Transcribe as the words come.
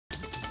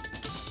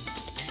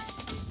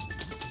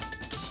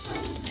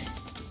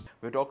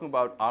We're talking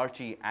about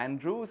Archie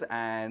Andrews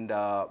and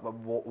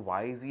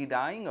why is he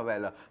dying?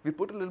 Well, we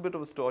put a little bit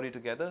of a story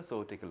together,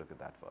 so take a look at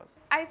that first.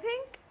 I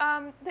think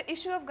the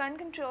issue of gun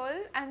control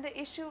and the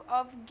issue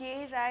of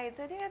gay rights,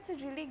 I think that's a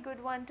really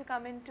good one to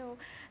come into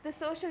the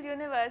social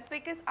universe,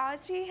 because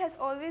Archie has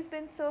always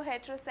been so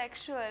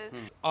heterosexual.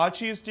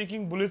 Archie is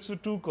taking bullets for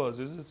two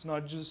causes. It's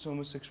not just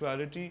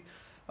homosexuality,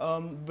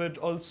 but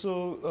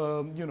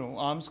also,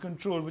 arms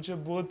control, which are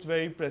both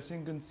very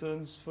pressing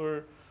concerns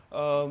for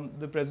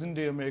the present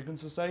day American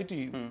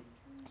society.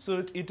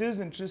 So it is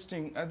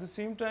interesting. At the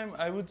same time,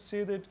 I would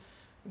say that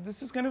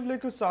this is kind of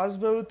like a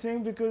Sasbo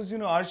thing, because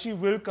Archie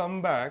will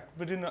come back,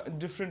 but in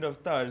different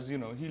avatars. So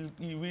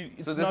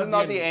this is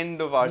not the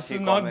end of Archie. This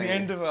is not the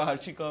end of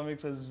Archie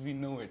comics as we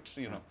know it.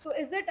 So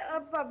is it a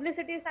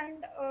publicity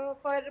stunt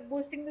for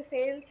boosting the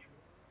sales?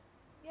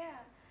 Yeah.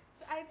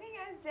 So I think,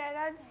 as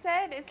Jairaj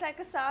said, it's like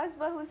a Saas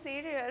Bahu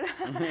serial.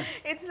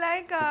 It's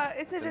like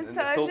it's a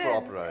resurgence. Soap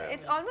opera, yeah.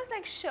 It's almost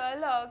like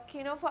Sherlock,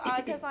 for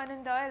Arthur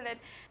Conan Doyle.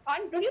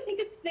 And don't you think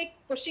it's like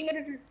pushing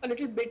it a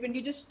little bit when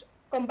you just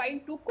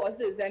combine two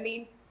causes? I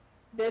mean,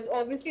 there's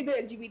obviously the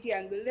LGBT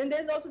angle, and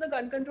there's also the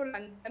gun control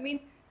angle. I mean,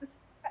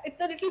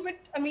 it's a little bit,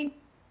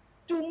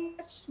 too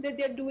much that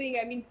they're doing.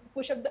 I mean,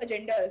 push up the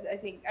agendas, I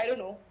think. I don't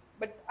know,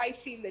 but I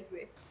feel that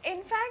way.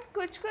 In fact,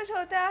 Kuch Kuch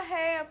Hota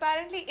Hai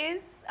apparently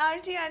is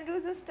Archie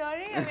Andrews'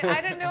 story. I mean,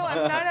 I don't know,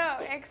 I'm not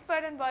an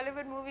expert in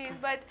Bollywood movies,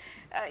 but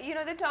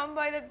the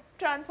tomboy that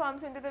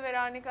transforms into the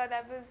Veronica,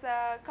 that was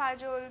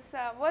Kajol's,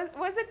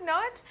 was it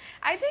not?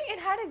 I think it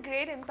had a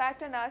great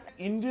impact on us.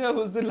 India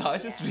was the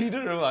largest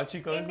reader of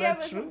Archie comics. India Is that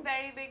was true? a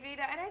very big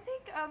reader, and I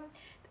think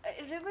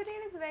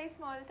Riverdale is a very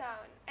small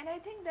town, and I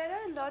think there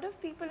are a lot of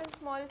people in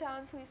small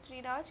towns who used to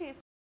read Archie.